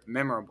your trip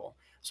memorable.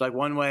 So like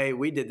one way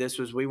we did this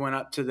was we went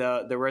up to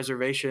the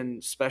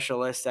reservation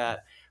specialist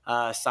at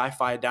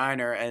Sci-Fi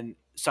Diner, and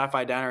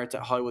Sci-Fi Diner, it's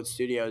at Hollywood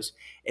Studios.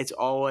 It's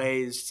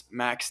always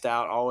maxed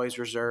out, always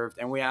reserved.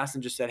 And we asked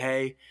them, just said,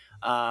 hey,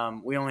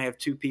 we only have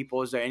 2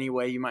 people. Is there any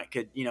way you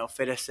could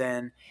fit us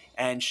in?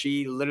 And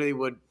she literally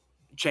would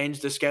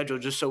change the schedule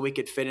just so we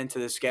could fit into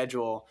the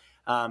schedule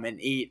and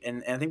eat.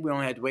 And I think we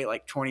only had to wait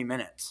like 20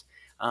 minutes.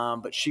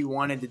 But she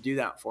wanted to do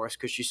that for us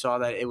because she saw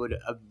that it would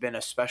have been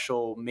a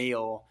special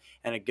meal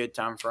and a good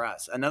time for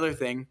us. Another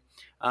thing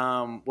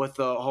with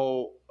the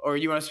whole, or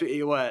you want to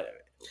speak, what?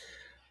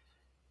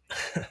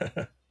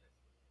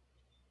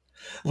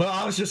 Well,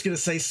 I was just going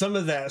to say some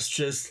of that's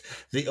just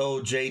the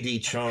old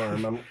JD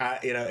charm.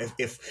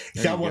 If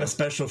y'all want a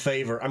special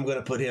favor, I'm going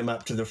to put him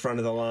up to the front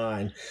of the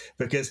line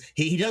because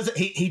he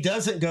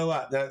doesn't go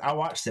up. Now, I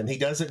watched him. He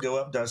doesn't go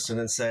up, Dustin,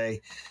 and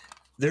say,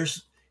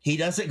 he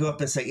doesn't go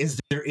up and say, is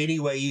there any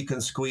way you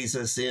can squeeze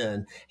us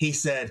in? He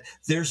said,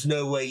 there's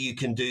no way you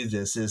can do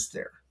this, is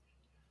there?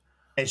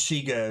 And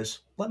she goes,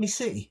 let me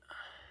see.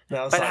 And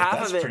I was like,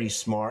 that's pretty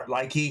smart.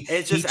 Like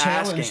it's just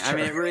asking. Her. I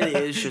mean, it really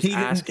is just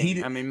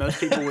asking. I mean,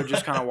 most people would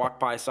just kind of walk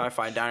by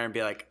Sci-Fi Diner and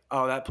be like,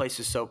 oh, that place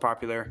is so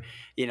popular.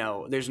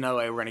 There's no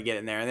way we're going to get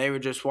in there. And they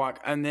would just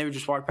walk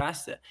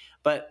past it.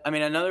 But I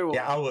mean,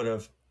 yeah, I would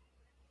have.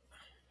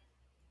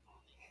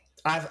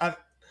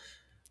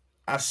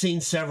 I've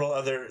seen several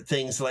other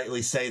things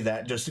lately say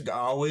that. Just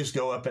always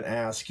go up and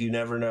ask. You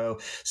never know.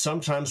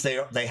 Sometimes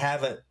they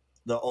haven't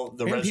the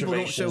reservations. People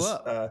don't show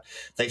up.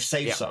 They've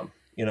saved some.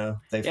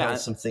 They've held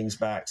some things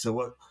back. So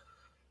what?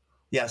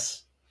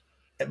 Yes,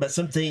 but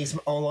some things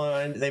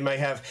online they may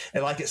have.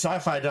 And like at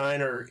Sci-Fi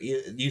Diner,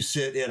 you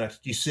sit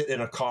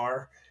in a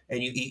car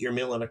and you eat your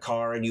meal in a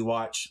car and you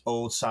watch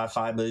old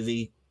sci-fi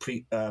movie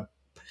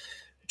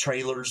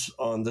trailers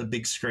on the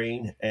big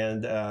screen,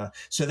 and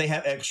so they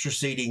have extra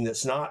seating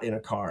that's not in a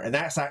car. And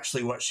that's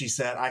actually what she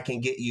said. I can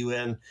get you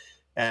in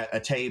at a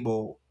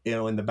table,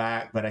 in the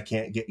back, but I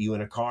can't get you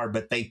in a car.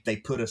 But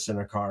they put us in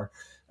a car.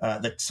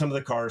 Some of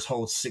the cars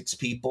hold 6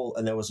 people,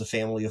 and there was a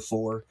family of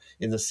 4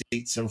 in the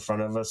seats in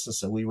front of us, and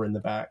so we were in the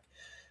back,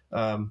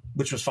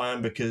 which was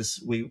fine because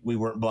we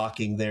weren't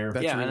blocking their.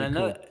 That's really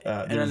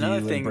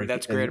another thing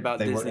that's great about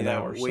Disney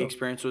that we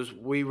experienced was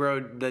we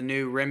rode the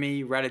new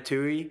Remy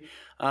Ratatouille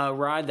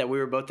ride that we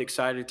were both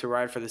excited to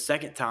ride for the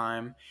second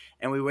time,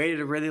 and we waited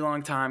a really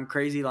long time,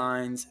 crazy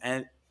lines,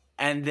 and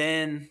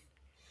then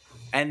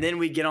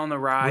we get on the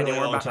ride and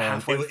we're about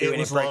halfway through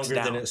and it breaks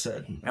down. Than it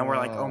said. And we're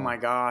like, oh my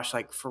gosh,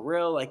 like for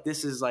real, like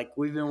this is like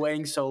we've been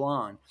waiting so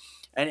long.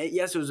 And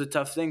yes, it was a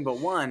tough thing, but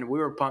one, we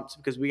were pumped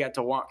because we got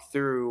to walk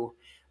through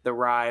the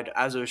ride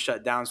as it was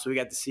shut down, so we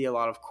got to see a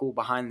lot of cool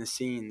behind the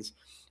scenes.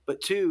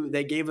 But two,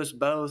 they gave us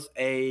both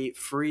a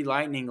free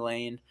lightning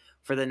lane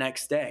for the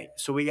next day.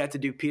 So we got to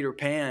do Peter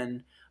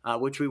Pan,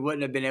 which we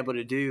wouldn't have been able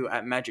to do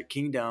at Magic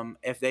Kingdom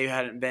if they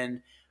hadn't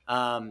been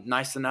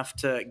nice enough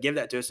to give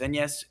that to us. And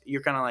yes,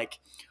 you're kind of like,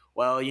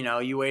 well,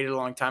 you waited a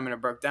long time and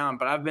it broke down.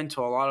 But I've been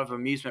to a lot of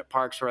amusement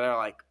parks where they're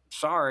like,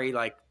 sorry,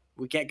 like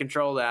we can't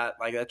control that.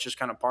 Like that's just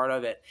kind of part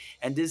of it.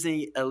 And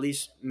Disney at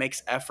least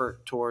makes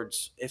effort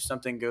towards if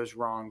something goes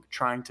wrong,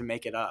 trying to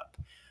make it up.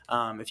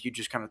 If you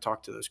just kind of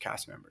talk to those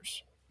cast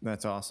members.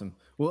 That's awesome.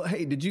 Well,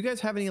 hey, did you guys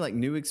have any like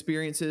new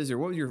experiences, or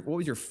what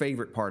was your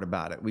favorite part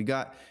about it? We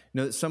got,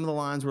 some of the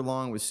lines were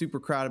long, it was super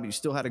crowded, but you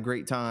still had a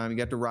great time. You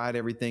got to ride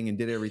everything and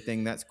did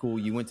everything. That's cool.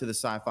 You went to the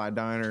Sci-Fi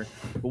Diner.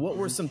 But what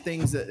were some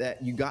things that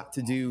you got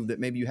to do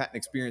that maybe you hadn't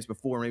experienced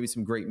before? Maybe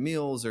some great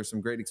meals or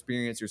some great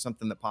experience or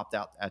something that popped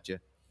out at you?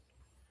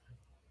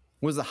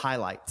 What was the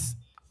highlights?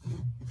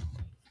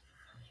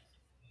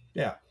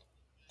 Yeah.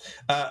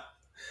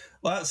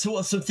 Well,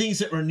 so some things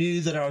that were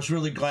new that I was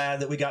really glad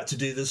that we got to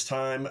do this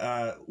time.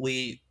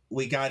 We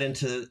got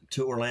to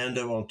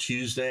Orlando on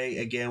Tuesday.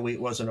 Again,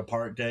 it wasn't a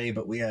park day,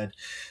 but we had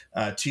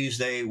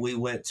Tuesday. We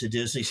went to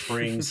Disney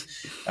Springs.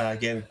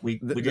 Again, we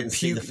didn't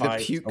see the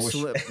fight.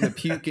 The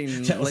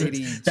puking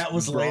lady. That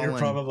was later,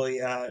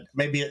 probably.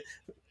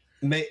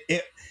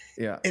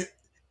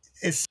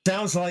 It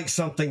sounds like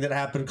something that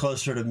happened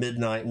closer to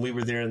midnight, and we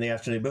were there in the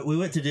afternoon. But we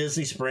went to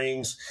Disney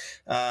Springs,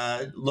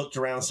 looked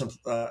around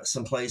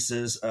some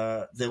places.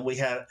 Then we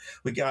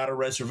got a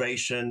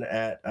reservation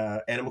at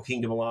Animal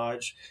Kingdom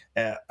Lodge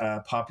at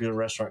a popular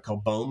restaurant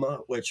called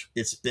Boma, which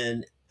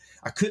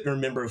I couldn't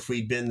remember if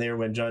we'd been there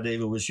when John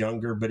David was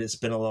younger, but it's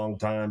been a long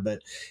time.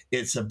 But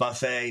it's a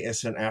buffet.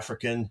 It's an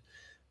African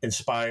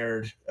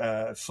inspired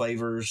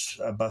flavors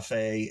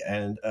buffet,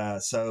 and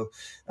so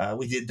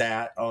we did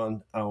that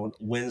on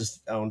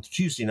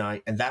Tuesday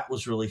night, and that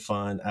was really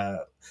fun.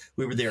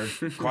 We were there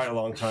quite a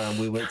long time.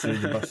 We went through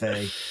the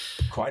buffet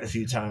quite a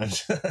few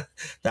times.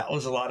 That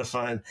was a lot of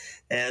fun,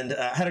 and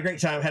had a great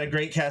time. Had a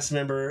great cast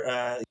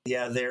member,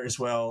 there as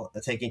well,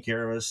 taking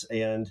care of us.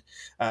 And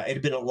it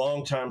had been a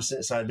long time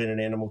since I'd been in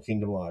Animal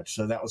Kingdom Lodge,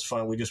 so that was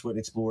fun. We just went and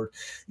explored.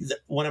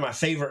 One of my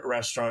favorite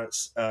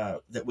restaurants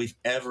that we've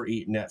ever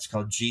eaten at is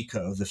called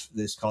Jiko.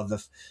 It's called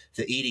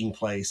the Eating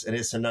Place, and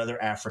it's another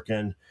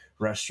African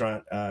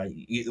restaurant.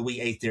 We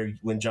ate there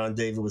when John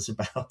David was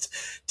about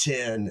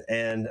 10,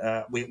 and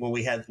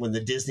when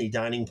the Disney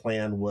dining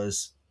plan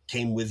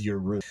came with your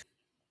room.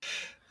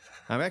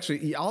 I'm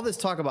actually, all this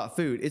talk about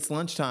food, it's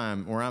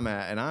lunchtime where I'm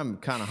at, and I'm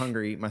kind of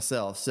hungry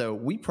myself, so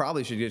we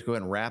probably should just go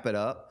ahead and wrap it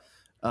up.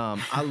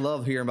 I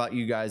love hearing about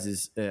you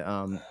guys'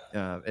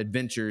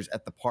 adventures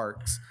at the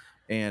parks,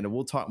 and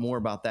we'll talk more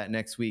about that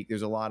next week.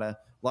 There's a lot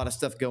of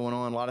stuff going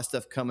on, a lot of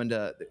stuff coming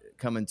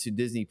to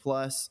Disney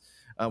Plus.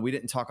 We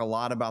didn't talk a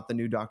lot about the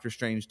new Doctor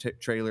Strange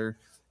trailer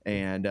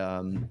and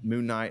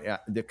Moon Knight,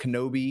 the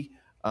Kenobi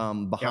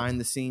behind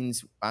the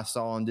scenes I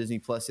saw on Disney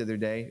Plus the other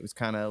day. It was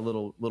kind of a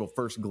little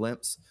first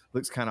glimpse.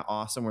 Looks kind of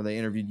awesome, where they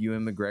interviewed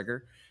Ewan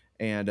McGregor,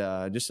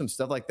 and just some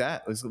stuff like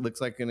that.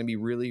 Looks like going to be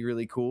really,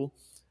 really cool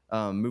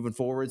moving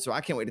forward. So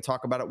I can't wait to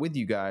talk about it with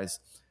you guys.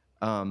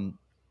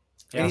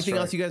 Anything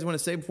else you guys want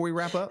to say before we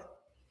wrap up?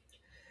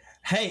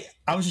 Hey,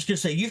 I was just gonna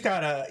say you've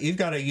got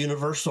a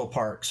Universal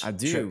Parks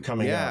trip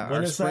coming up.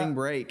 When is spring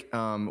break.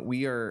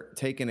 We are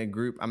taking a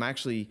group. I'm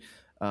actually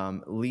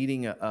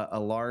leading a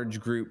large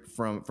group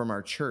from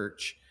our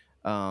church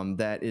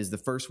that is the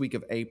first week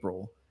of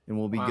April, and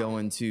we'll be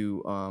going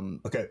to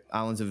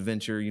Islands of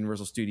Adventure,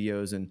 Universal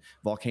Studios, and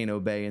Volcano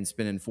Bay, and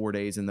spending 4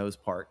 days in those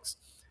parks.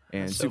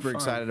 And That's super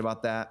excited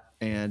about that.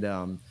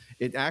 And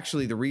it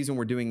actually, the reason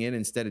we're doing it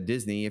instead of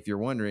Disney, if you're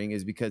wondering,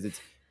 is because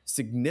it's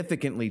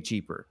significantly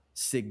cheaper,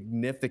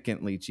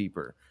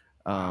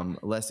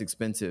 less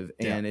expensive,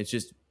 and it's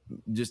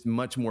just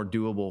much more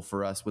doable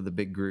for us with a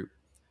big group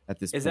at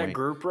this point. Is that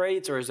group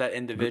rates or is that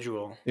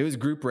individual? It was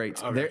group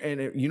rates. Okay.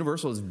 And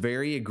Universal is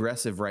very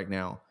aggressive right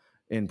now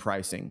in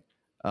pricing,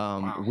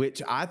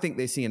 which I think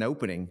they see an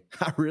opening.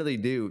 I really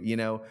do.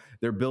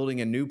 They're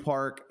building a new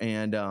park,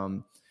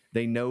 and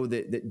they know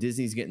that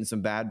Disney's getting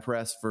some bad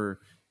press for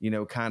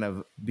kind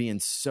of being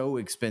so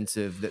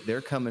expensive, that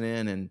they're coming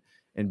in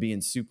and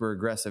being super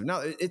aggressive.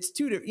 Now, it's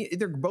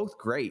they're both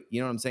great, you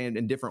know what I'm saying,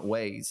 in different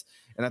ways.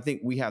 And I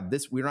think we have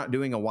this, we're not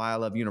doing a Why I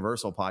Love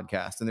Universal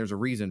podcast, and there's a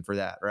reason for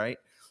that, right?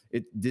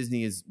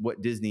 Disney is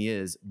what Disney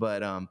is.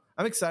 But I'm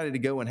excited to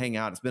go and hang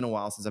out. It's been a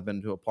while since I've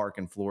been to a park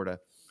in Florida.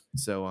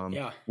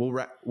 So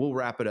we'll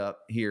wrap it up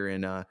here,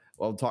 and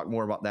I'll talk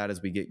more about that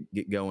as we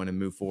get going and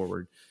move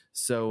forward.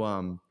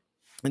 So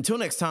until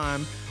next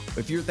time,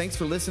 thanks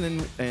for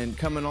listening and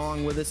coming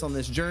along with us on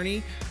this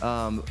journey.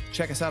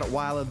 Check us out at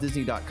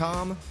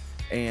whylovedisney.com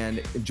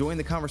and join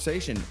the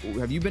conversation.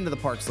 Have you been to the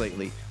parks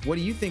lately? What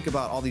do you think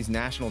about all these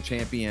national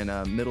champion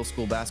middle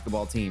school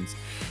basketball teams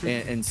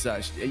and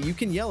such? You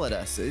can yell at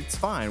us. It's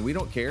fine. We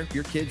don't care. If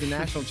your kid's a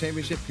national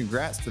championship,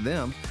 congrats to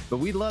them. But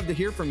we'd love to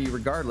hear from you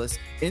regardless.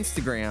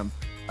 Instagram,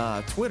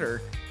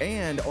 Twitter,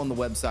 and on the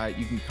website.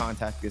 You can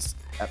contact us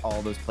at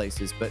all those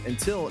places. But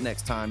until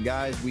next time,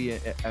 guys,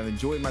 I've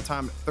enjoyed my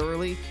time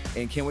thoroughly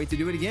and can't wait to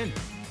do it again.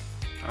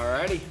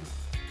 Alrighty.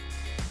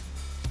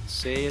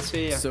 See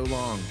ya. So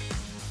long.